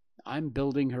 I'm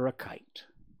building her a kite.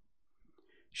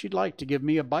 She'd like to give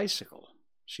me a bicycle.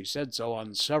 She said so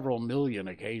on several million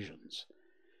occasions.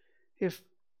 If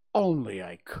only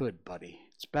I could, buddy.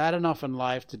 It's bad enough in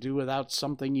life to do without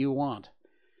something you want.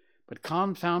 But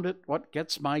confound it, what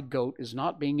gets my goat is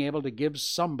not being able to give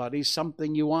somebody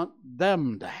something you want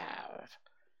them to have.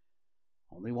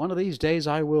 Only one of these days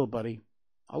I will, buddy.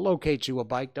 I'll locate you a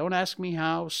bike. Don't ask me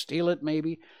how. Steal it,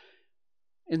 maybe.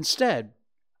 Instead,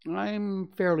 I'm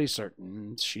fairly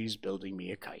certain she's building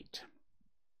me a kite.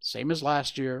 Same as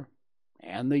last year,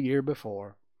 and the year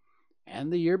before,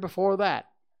 and the year before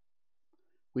that.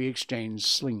 We exchanged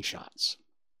slingshots.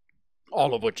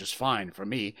 All of which is fine for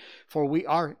me, for we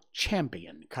are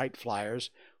champion kite flyers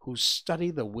who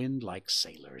study the wind like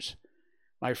sailors.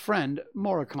 My friend,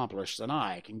 more accomplished than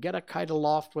I, can get a kite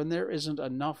aloft when there isn't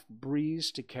enough breeze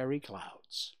to carry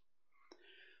clouds.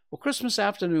 Well, Christmas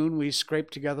afternoon, we scrape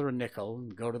together a nickel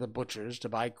and go to the butcher's to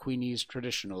buy Queenie's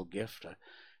traditional gift, a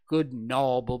good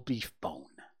gnawable beef bone.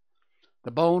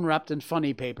 The bone, wrapped in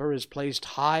funny paper, is placed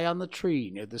high on the tree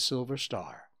near the silver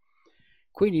star.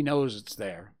 Queenie knows it's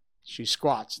there. She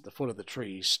squats at the foot of the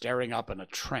tree, staring up in a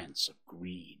trance of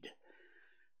greed.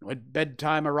 When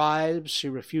bedtime arrives, she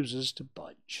refuses to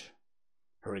budge.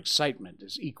 Her excitement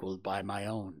is equaled by my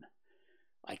own.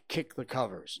 I kick the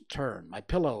covers and turn my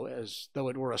pillow as though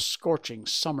it were a scorching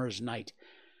summer's night.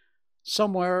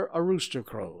 Somewhere a rooster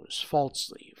crows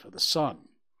falsely, for the sun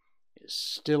is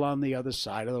still on the other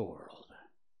side of the world.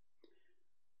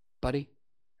 Buddy,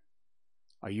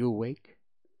 are you awake?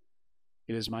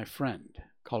 It is my friend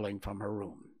calling from her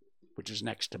room, which is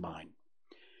next to mine.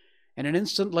 And an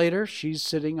instant later, she's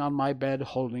sitting on my bed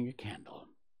holding a candle.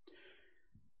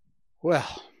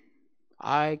 "Well,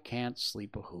 I can't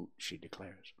sleep a hoot," she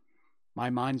declares. "My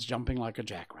mind's jumping like a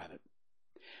jackrabbit.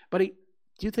 Buddy,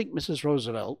 do you think Mrs.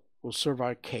 Roosevelt will serve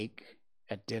our cake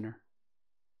at dinner?"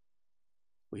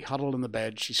 We huddle in the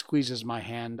bed. She squeezes my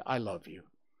hand. I love you.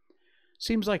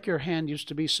 Seems like your hand used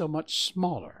to be so much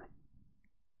smaller.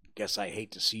 Guess I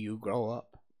hate to see you grow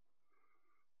up.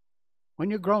 When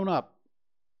you're grown up,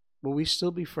 will we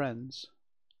still be friends?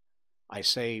 I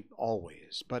say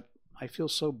always, but I feel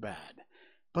so bad.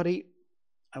 Buddy,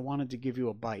 I wanted to give you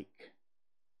a bike.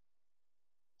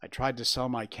 I tried to sell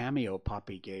my Cameo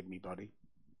Poppy gave me, Buddy.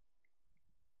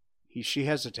 She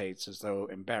hesitates as though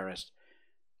embarrassed.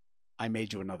 I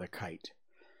made you another kite.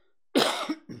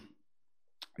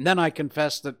 And then I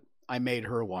confess that I made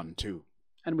her one, too,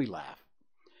 and we laugh.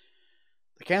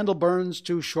 The candle burns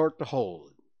too short to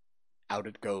hold. Out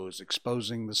it goes,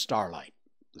 exposing the starlight,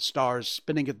 the stars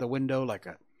spinning at the window like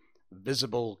a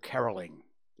visible caroling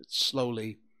that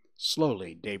slowly,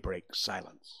 slowly daybreaks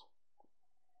silence.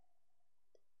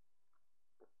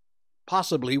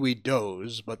 Possibly we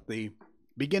doze, but the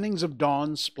beginnings of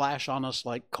dawn splash on us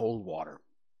like cold water.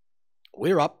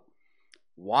 We're up,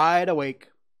 wide awake,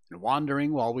 and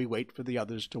wandering while we wait for the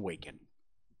others to waken.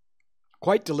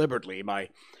 Quite deliberately, my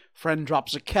friend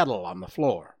drops a kettle on the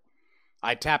floor.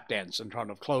 I tap dance in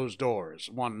front of closed doors.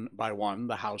 One by one,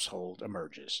 the household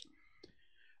emerges,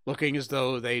 looking as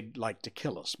though they'd like to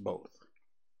kill us both.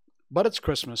 But it's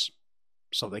Christmas,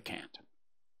 so they can't.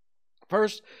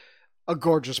 First, a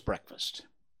gorgeous breakfast.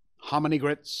 Hominy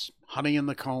grits, honey in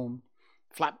the comb,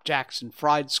 flapjacks, and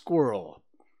fried squirrel,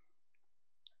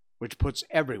 which puts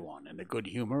everyone in a good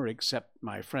humor except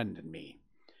my friend and me.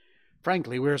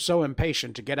 Frankly, we're so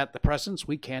impatient to get at the presents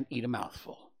we can't eat a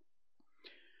mouthful.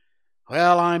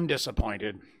 Well, I'm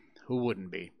disappointed. Who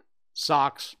wouldn't be?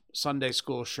 Socks, Sunday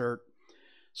school shirt,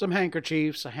 some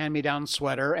handkerchiefs, a hand-me-down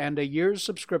sweater, and a year's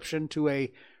subscription to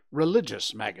a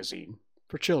religious magazine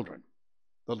for children,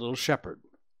 The Little Shepherd.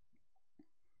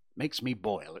 Makes me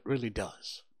boil, it really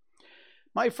does.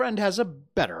 My friend has a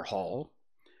better haul.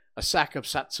 A sack of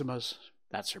Satsumas,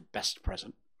 that's her best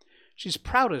present. She's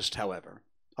proudest, however,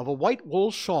 of a white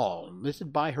wool shawl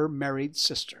knitted by her married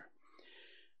sister.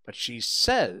 But she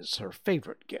says her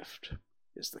favorite gift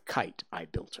is the kite I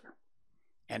built her.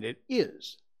 And it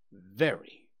is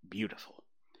very beautiful,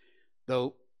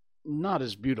 though not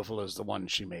as beautiful as the one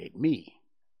she made me,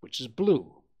 which is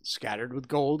blue, scattered with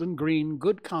gold and green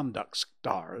good conduct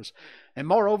stars, and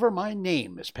moreover my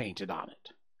name is painted on it.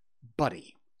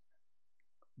 Buddy.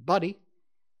 Buddy,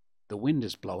 the wind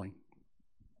is blowing.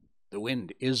 The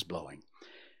wind is blowing,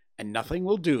 and nothing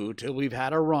will do till we've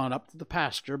had a run up to the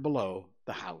pasture below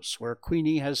the house where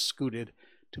Queenie has scooted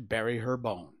to bury her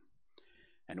bone,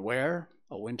 and where,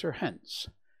 a winter hence,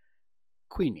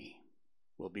 Queenie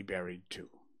will be buried too.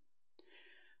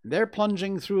 And there,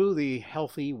 plunging through the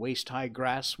healthy waist-high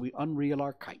grass, we unreel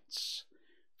our kites,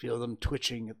 feel them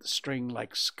twitching at the string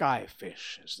like sky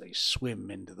fish as they swim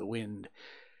into the wind.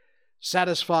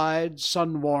 Satisfied,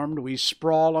 sun-warmed, we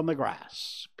sprawl on the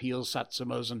grass, peel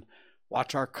satsumas, and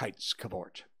watch our kites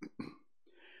cavort.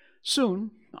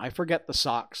 Soon, I forget the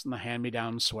socks and the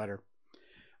hand-me-down sweater.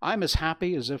 I'm as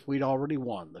happy as if we'd already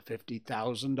won the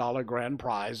 $50,000 grand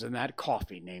prize in that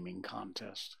coffee naming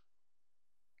contest.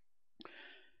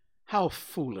 How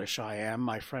foolish I am,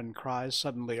 my friend cries,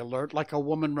 suddenly alert, like a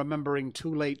woman remembering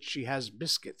too late she has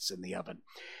biscuits in the oven.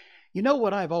 You know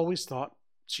what I've always thought?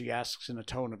 She asks in a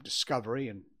tone of discovery,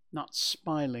 and not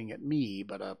smiling at me,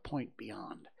 but a point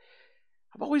beyond.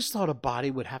 I've always thought a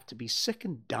body would have to be sick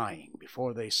and dying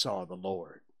before they saw the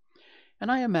Lord.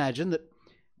 And I imagine that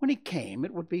when he came,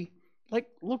 it would be like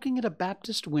looking at a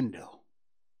Baptist window,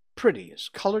 pretty as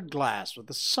colored glass with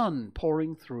the sun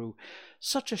pouring through,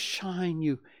 such a shine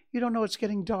you don't know it's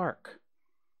getting dark.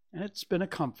 And it's been a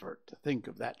comfort to think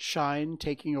of that shine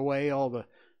taking away all the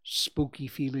spooky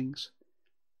feelings.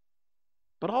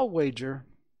 But I'll wager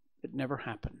it never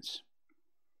happens.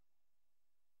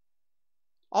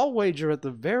 I'll wager at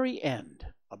the very end,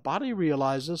 a body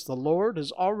realizes the Lord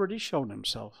has already shown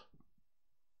himself.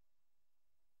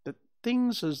 That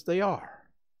things as they are.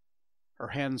 Her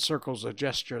hand circles a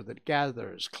gesture that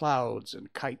gathers clouds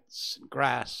and kites and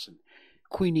grass and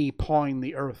Queenie pawing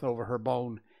the earth over her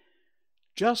bone.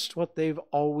 Just what they've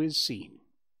always seen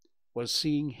was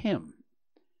seeing him.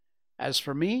 As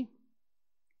for me,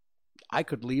 I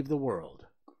could leave the world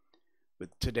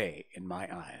with today in my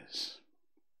eyes.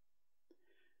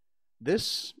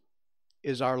 This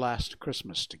is our last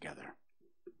Christmas together.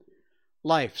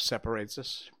 Life separates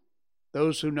us.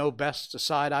 Those who know best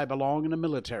decide I belong in a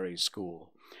military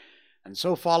school, and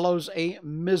so follows a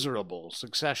miserable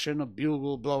succession of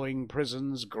bugle-blowing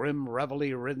prisons, grim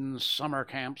reveille-ridden summer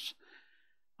camps.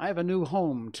 I have a new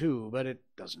home, too, but it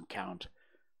doesn't count.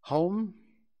 Home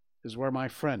is where my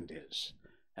friend is,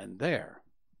 and there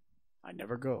I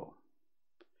never go.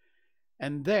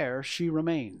 And there she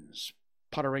remains,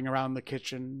 puttering around the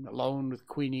kitchen, alone with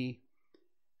Queenie,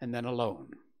 and then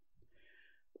alone.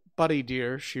 Buddy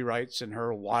dear, she writes in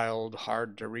her wild,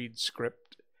 hard-to-read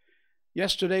script,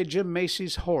 yesterday Jim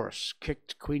Macy's horse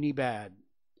kicked Queenie bad.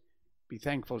 Be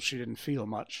thankful she didn't feel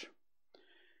much.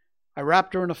 I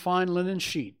wrapped her in a fine linen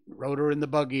sheet, rode her in the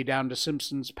buggy down to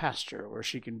Simpson's pasture, where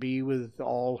she can be with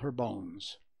all her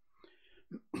bones.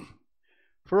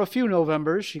 For a few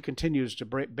Novembers, she continues to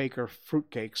bake her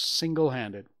fruitcakes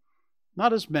single-handed.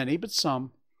 Not as many, but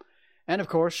some. And, of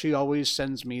course, she always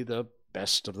sends me the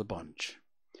best of the bunch.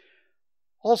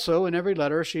 Also, in every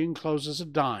letter, she encloses a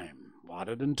dime,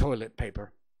 wadded in toilet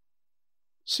paper.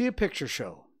 See a picture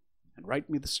show, and write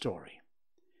me the story.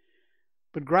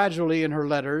 But gradually in her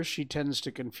letters, she tends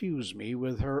to confuse me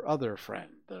with her other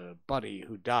friend, the Buddy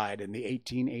who died in the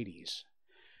 1880s.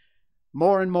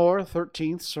 More and more,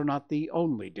 13ths are not the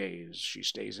only days she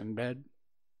stays in bed.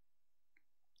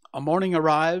 A morning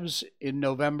arrives in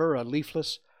November, a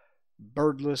leafless,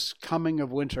 birdless coming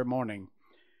of winter morning,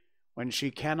 when she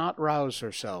cannot rouse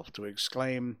herself to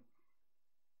exclaim,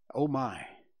 "Oh my,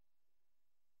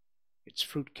 it's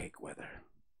fruitcake weather."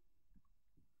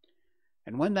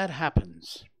 And when that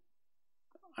happens,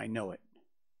 I know it.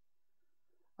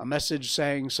 A message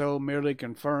saying so merely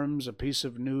confirms a piece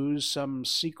of news some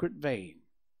secret vein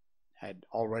had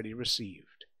already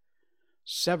received,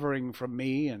 severing from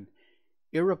me an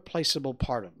irreplaceable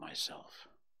part of myself,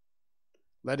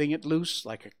 letting it loose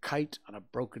like a kite on a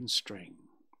broken string.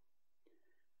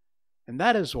 And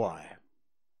that is why,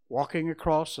 walking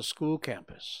across a school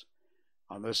campus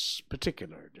on this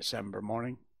particular December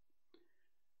morning,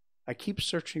 I keep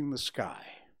searching the sky,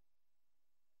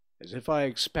 as if I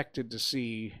expected to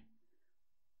see,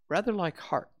 rather like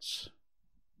hearts,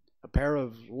 a pair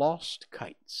of lost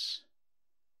kites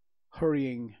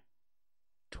hurrying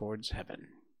towards heaven.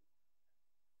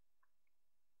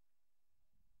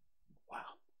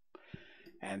 Wow.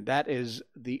 And that is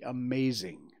the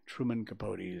amazing Truman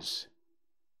Capote's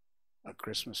A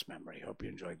Christmas Memory. Hope you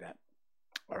enjoyed that.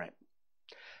 All right.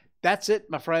 That's it,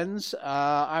 my friends.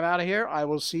 I'm out of here. I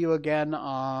will see you again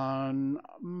on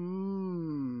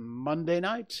Monday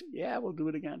night. Yeah, we'll do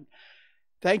it again.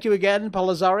 Thank you again,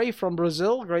 Palazari from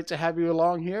Brazil. Great to have you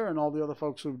along here and all the other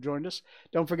folks who've joined us.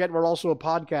 Don't forget, we're also a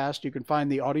podcast. You can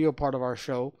find the audio part of our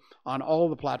show on all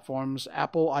the platforms,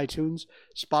 Apple, iTunes,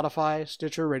 Spotify,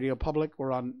 Stitcher, Radio Public.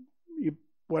 We're on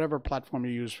whatever platform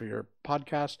you use for your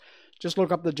podcast. Just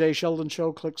look up The Jay Sheldon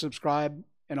Show, click subscribe,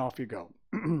 and off you go.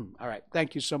 All right.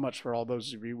 Thank you so much for all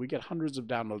those of you. We get hundreds of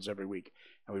downloads every week,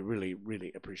 and we really,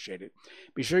 really appreciate it.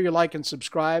 Be sure you like and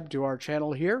subscribe to our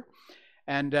channel here.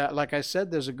 And like I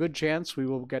said, there's a good chance we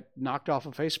will get knocked off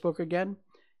of Facebook again.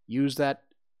 Use that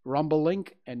Rumble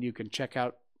link, and you can check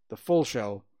out the full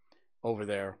show over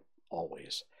there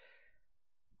always.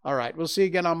 All right. We'll see you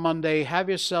again on Monday. Have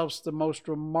yourselves the most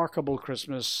remarkable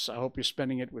Christmas. I hope you're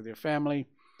spending it with your family.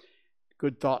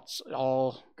 Good thoughts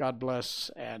all. God bless,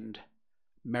 and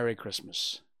Merry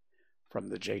Christmas from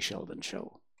The Jay Sheldon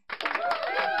Show.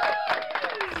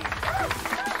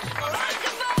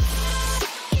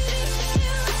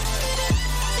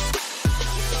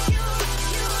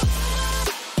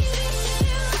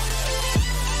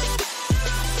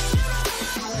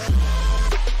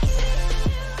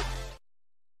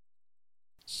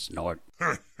 Snort.